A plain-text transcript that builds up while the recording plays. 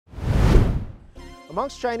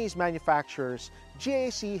Amongst Chinese manufacturers,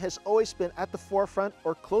 GAC has always been at the forefront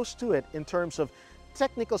or close to it in terms of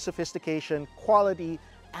technical sophistication, quality,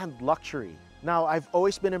 and luxury. Now, I've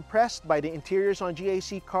always been impressed by the interiors on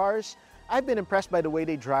GAC cars. I've been impressed by the way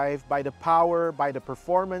they drive, by the power, by the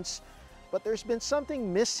performance, but there's been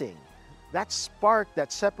something missing. That spark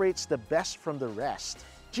that separates the best from the rest.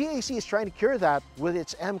 GAC is trying to cure that with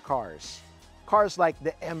its M cars. Cars like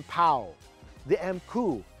the M-Pow, the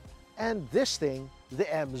M-Cool, and this thing, the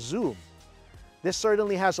Emzoom. This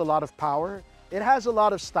certainly has a lot of power, it has a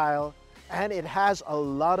lot of style, and it has a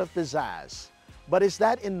lot of pizzazz. But is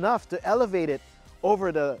that enough to elevate it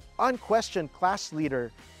over the unquestioned class leader,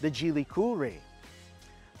 the Geely Coolray?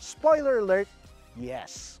 Spoiler alert,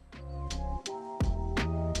 yes.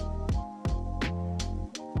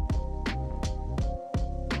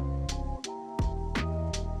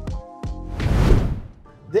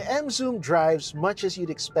 The Emzoom drives much as you'd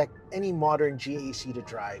expect any modern GAC to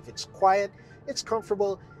drive. It's quiet, it's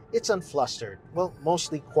comfortable, it's unflustered. Well,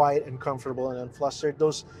 mostly quiet and comfortable and unflustered.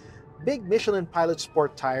 Those big Michelin Pilot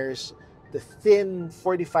Sport tires, the thin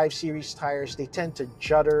 45 series tires, they tend to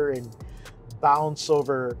judder and bounce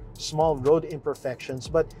over small road imperfections,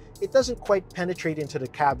 but it doesn't quite penetrate into the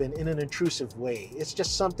cabin in an intrusive way. It's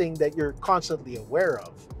just something that you're constantly aware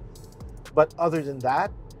of. But other than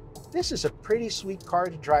that, this is a pretty sweet car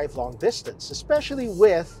to drive long distance, especially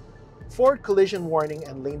with forward collision warning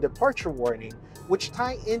and lane departure warning, which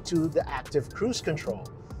tie into the active cruise control.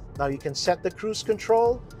 Now you can set the cruise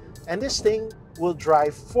control, and this thing will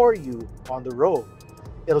drive for you on the road.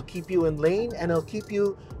 It'll keep you in lane, and it'll keep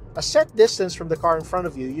you a set distance from the car in front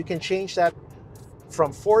of you. You can change that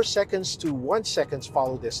from 4 seconds to 1 second's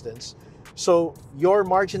follow distance. So your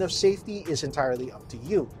margin of safety is entirely up to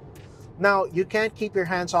you. Now, you can't keep your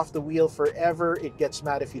hands off the wheel forever. It gets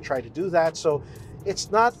mad if you try to do that. So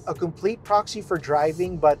it's not a complete proxy for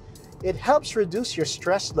driving, but it helps reduce your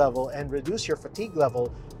stress level and reduce your fatigue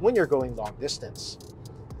level when you're going long distance.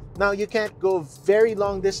 Now, you can't go very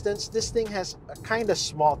long distance. This thing has a kind of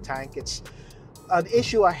small tank. It's an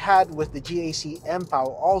issue I had with the GAC M-Pow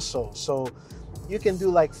also. So you can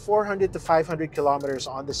do like 400 to 500 kilometers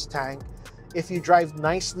on this tank. If you drive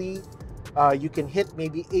nicely, you can hit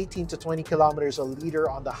maybe 18 to 20 kilometers a liter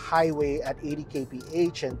on the highway at 80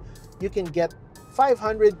 kph, and you can get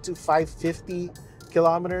 500 to 550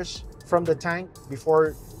 kilometers from the tank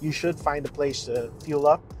before you should find a place to fuel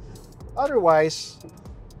up. Otherwise,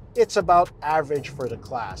 it's about average for the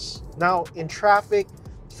class. Now, in traffic,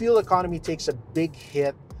 fuel economy takes a big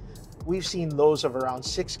hit. We've seen lows of around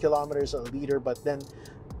 6 kilometers a liter, but then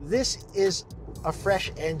this is a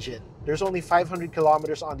fresh engine. There's only 500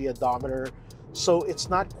 kilometers on the odometer, so it's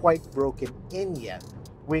not quite broken in yet.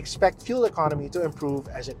 We expect fuel economy to improve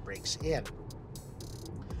as it breaks in.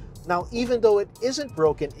 Now, even though it isn't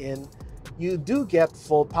broken in, you do get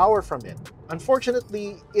full power from it.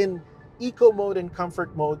 Unfortunately, in eco mode and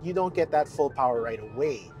comfort mode, you don't get that full power right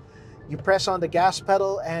away. You press on the gas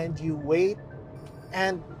pedal and you wait,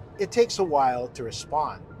 and it takes a while to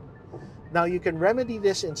respond. Now, you can remedy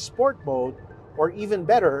this in sport mode, or even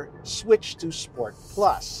better, switch to Sport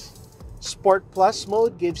Plus. Sport Plus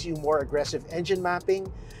mode gives you more aggressive engine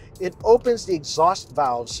mapping. It opens the exhaust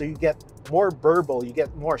valves so you get more burble, you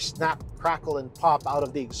get more snap, crackle, and pop out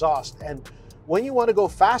of the exhaust. And when you want to go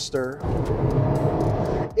faster,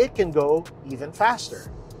 it can go even faster.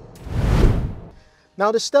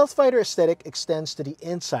 Now, the Stealth Fighter aesthetic extends to the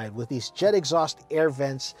inside with these jet exhaust air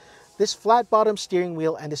vents, this flat bottom steering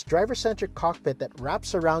wheel, and this driver-centric cockpit that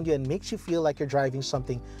wraps around you and makes you feel like you're driving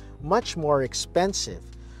something much more expensive.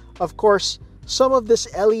 Of course, some of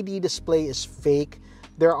this LED display is fake.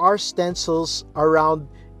 There are stencils around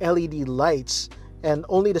LED lights, and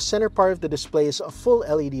only the center part of the display is a full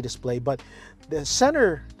LED display, but the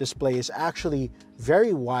center display is actually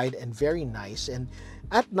very wide and very nice, and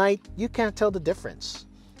at night you can't tell the difference.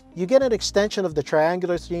 You get an extension of the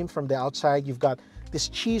triangular theme from the outside. You've got this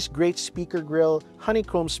cheese grate speaker grille,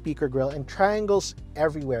 honeycomb speaker grille, and triangles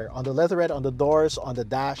everywhere, on the leatherette, on the doors, on the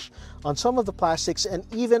dash, on some of the plastics, and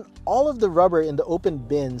even all of the rubber in the open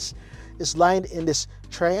bins is lined in this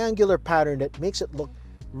triangular pattern that makes it look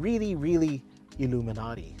really, really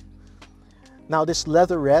Illuminati. Now, this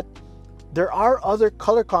leatherette, there are other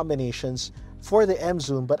color combinations for the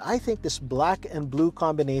Emzoom, but I think this black and blue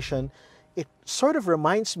combination, it sort of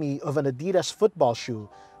reminds me of an Adidas football shoe,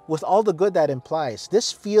 with all the good that implies.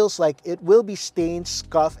 This feels like it will be stain,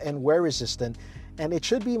 scuff, and wear resistant, and it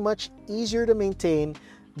should be much easier to maintain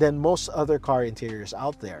than most other car interiors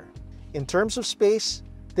out there. In terms of space,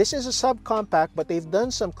 this is a subcompact, but they've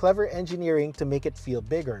done some clever engineering to make it feel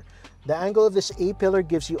bigger. The angle of this A-pillar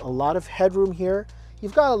gives you a lot of headroom here.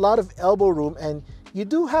 you've got a lot of elbow room, and you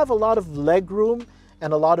do have a lot of leg room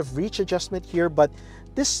and a lot of reach adjustment here, but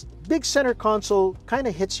this big center console kind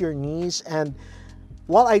of hits your knees. And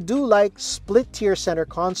while I do like split tier center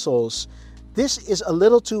consoles, this is a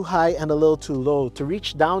little too high and a little too low. To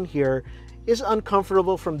reach down here is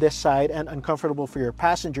uncomfortable from this side and uncomfortable for your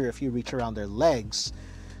passenger if you reach around their legs.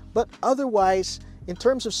 But otherwise, in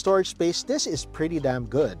terms of storage space, this is pretty damn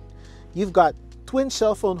good. You've got twin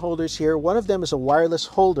cell phone holders here. One of them is a wireless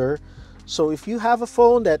holder. So if you have a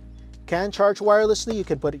phone that can charge wirelessly, you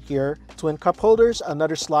can put it here. Twin cup holders,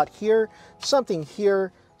 another slot here, something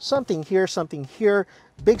here, something here, something here,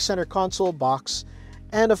 big center console box,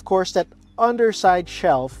 and of course that underside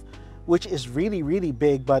shelf, which is really, really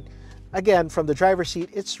big, but again, from the driver's seat,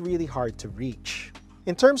 it's really hard to reach.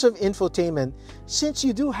 In terms of infotainment, since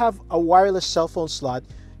you do have a wireless cell phone slot,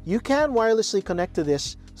 you can wirelessly connect to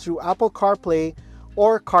this through Apple CarPlay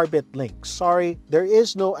or CarBit Link. Sorry, there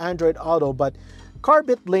is no Android Auto, but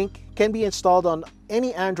CarBit Link can be installed on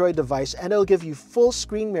any Android device and it'll give you full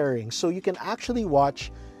screen mirroring, so you can actually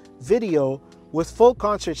watch video with full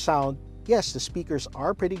concert sound. Yes, the speakers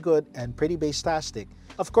are pretty good and pretty bass-tastic.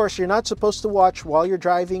 Of course, you're not supposed to watch while you're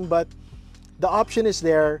driving, but the option is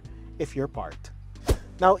there if you're parked.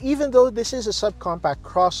 Now, even though this is a subcompact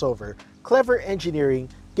crossover, clever engineering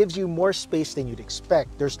gives you more space than you'd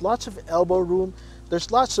expect. There's lots of elbow room,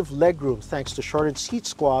 there's lots of leg room thanks to shortened seat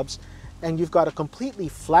squabs, and you've got a completely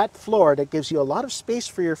flat floor that gives you a lot of space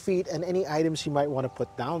for your feet and any items you might want to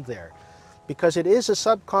put down there. Because it is a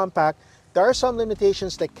subcompact, there are some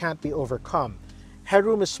limitations that can't be overcome.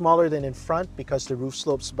 Headroom is smaller than in front because the roof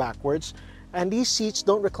slopes backwards, and these seats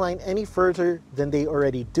don't recline any further than they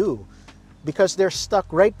already do because they're stuck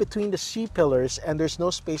right between the C-pillars and there's no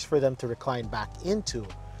space for them to recline back into.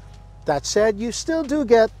 That said, you still do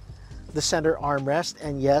get the center armrest,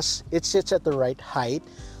 and yes, it sits at the right height.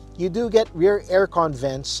 You do get rear aircon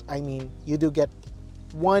vents. I mean, you do get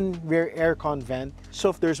one rear aircon vent, so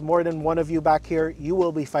if there's more than one of you back here, you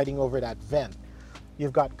will be fighting over that vent.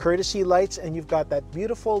 You've got courtesy lights, and you've got that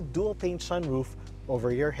beautiful dual pane sunroof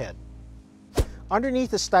over your head.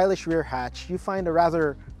 Underneath the stylish rear hatch, you find a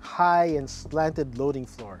rather high and slanted loading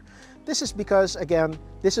floor. This is because, again,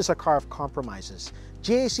 this is a car of compromises.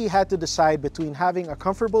 GAC had to decide between having a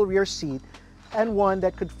comfortable rear seat and one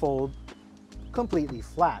that could fold completely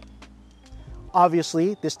flat.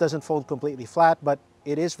 Obviously, this doesn't fold completely flat, but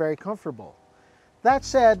it is very comfortable. That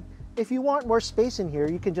said, if you want more space in here,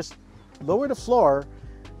 you can just lower the floor,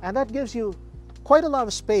 and that gives you quite a lot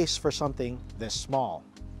of space for something this small.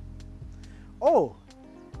 Oh,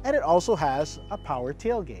 and it also has a power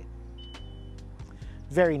tailgate.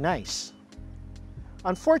 Very nice.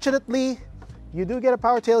 Unfortunately, you do get a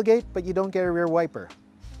power tailgate, but you don't get a rear wiper.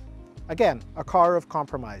 Again, a car of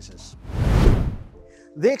compromises.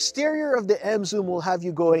 The exterior of the Emzoom will have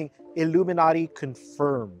you going Illuminati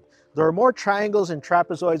confirmed. There are more triangles and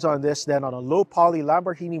trapezoids on this than on a low-poly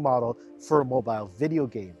Lamborghini model for a mobile video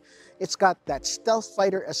game. It's got that stealth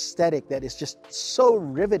fighter aesthetic that is just so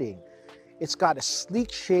riveting. It's got a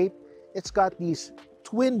sleek shape. It's got these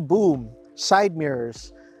twin boom side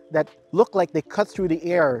mirrors that look like they cut through the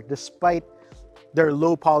air despite their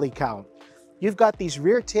low poly count. You've got these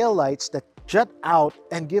rear tail lights that jut out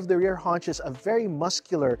and give the rear haunches a very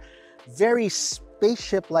muscular, very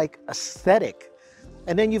spaceship-like aesthetic.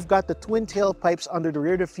 And then you've got the twin tailpipes under the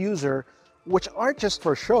rear diffuser, which aren't just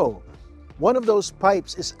for show. One of those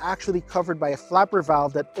pipes is actually covered by a flapper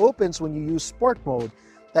valve that opens when you use sport mode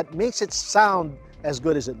that makes it sound as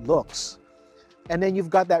good as it looks. And then you've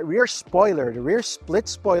got that rear spoiler, the rear split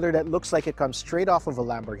spoiler that looks like it comes straight off of a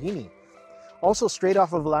Lamborghini. Also straight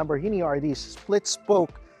off of a Lamborghini are these split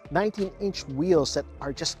spoke 19-inch wheels that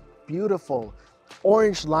are just beautiful,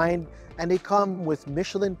 orange lined, and they come with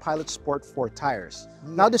Michelin Pilot Sport 4 tires.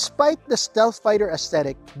 Now, despite the stealth fighter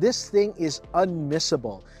aesthetic, this thing is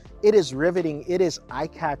unmissable. It is riveting, it is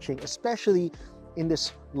eye-catching, especially in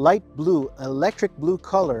this light blue, electric blue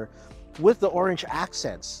color with the orange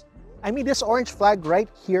accents. I mean, this orange flag right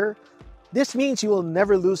here, this means you will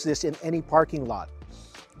never lose this in any parking lot.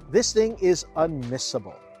 This thing is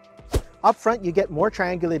unmissable. Up front, you get more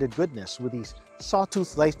triangulated goodness with these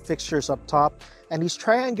sawtooth light fixtures up top and these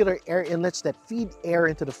triangular air inlets that feed air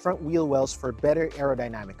into the front wheel wells for better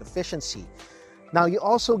aerodynamic efficiency. Now, you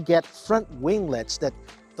also get front winglets that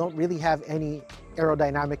don't really have any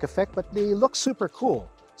aerodynamic effect, but they look super cool,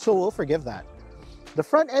 so we'll forgive that. The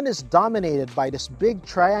front end is dominated by this big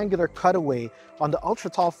triangular cutaway on the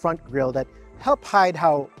ultra-tall front grille that help hide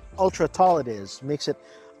how ultra-tall it is, makes it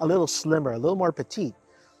a little slimmer, a little more petite.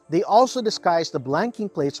 They also disguise the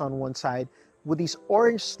blanking plates on one side with these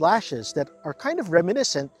orange slashes that are kind of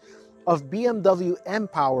reminiscent of BMW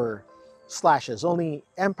M-Power slashes. Only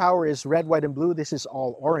M-Power is red, white, and blue. This is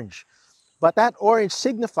all orange. But that orange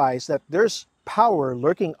signifies that there's power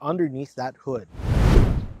lurking underneath that hood.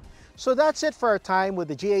 So that's it for our time with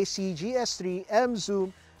the GAC GS3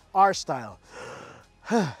 Emzoom R-Style.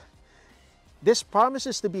 This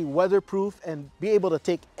promises to be weatherproof and be able to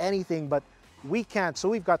take anything, but we can't, so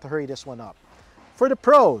we've got to hurry this one up. For the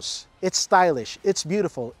pros, it's stylish, it's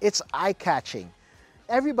beautiful, it's eye-catching.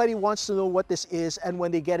 Everybody wants to know what this is, and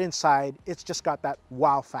when they get inside, it's just got that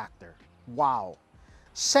wow factor. Wow.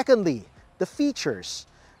 Secondly, the features.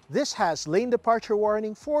 This has lane departure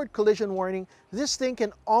warning, forward collision warning. This thing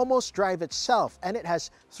can almost drive itself, and it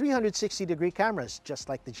has 360-degree cameras, just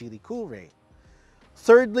like the Geely Coolray.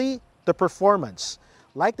 Thirdly, the performance.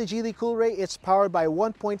 Like the Geely Coolray, it's powered by a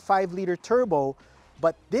 1.5-liter turbo,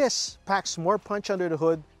 but this packs more punch under the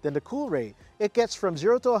hood than the Coolray. It gets from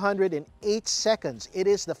 0 to 100 in 8 seconds. It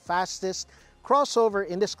is the fastest crossover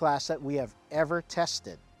in this class that we have ever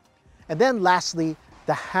tested. And then lastly,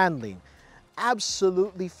 the handling.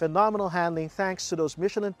 Absolutely phenomenal handling thanks to those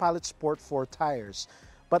Michelin Pilot Sport 4 tires.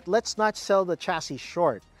 But let's not sell the chassis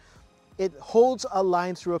short. It holds a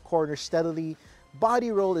line through a corner steadily,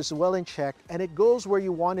 body roll is well in check, and it goes where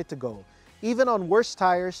you want it to go. Even on worse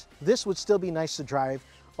tires, this would still be nice to drive.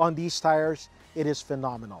 On these tires, it is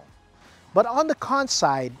phenomenal. But on the con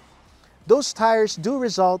side, those tires do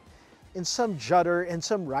result in some judder and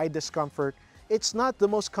some ride discomfort. It's not the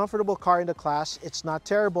most comfortable car in the class. It's not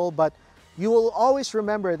terrible, but you will always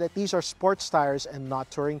remember that these are sports tires and not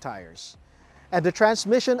touring tires. And the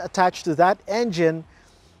transmission attached to that engine,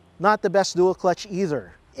 not the best dual clutch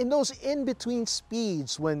either. In those in-between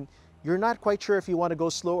speeds, when you're not quite sure if you want to go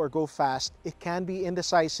slow or go fast, it can be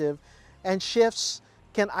indecisive, and shifts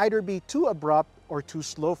can either be too abrupt or too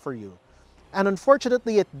slow for you. And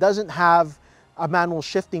unfortunately, it doesn't have a manual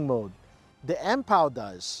shifting mode. The M-Pow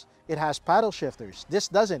does. It has paddle shifters. This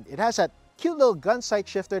doesn't. It has that cute little gun sight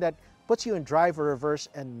shifter that puts you in drive or reverse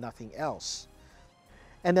and nothing else.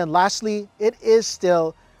 And then lastly, it is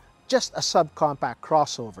still just a subcompact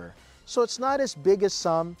crossover. So it's not as big as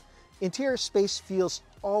some. Interior space feels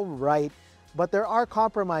all right, but there are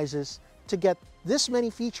compromises to get this many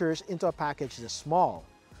features into a package this small.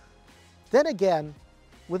 Then again,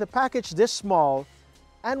 with a package this small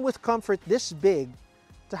and with comfort this big,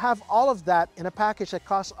 to have all of that in a package that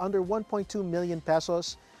costs under 1.2 million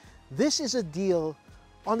pesos, this is a deal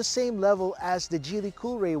on the same level as the Geely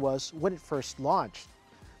Coolray was when it first launched.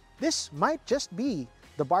 This might just be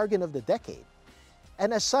the bargain of the decade.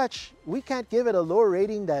 And as such, we can't give it a lower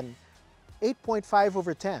rating than 8.5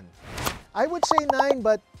 over 10. I would say 9,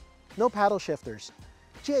 but no paddle shifters.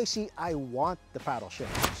 GAC, I want the paddle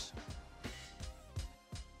shifters.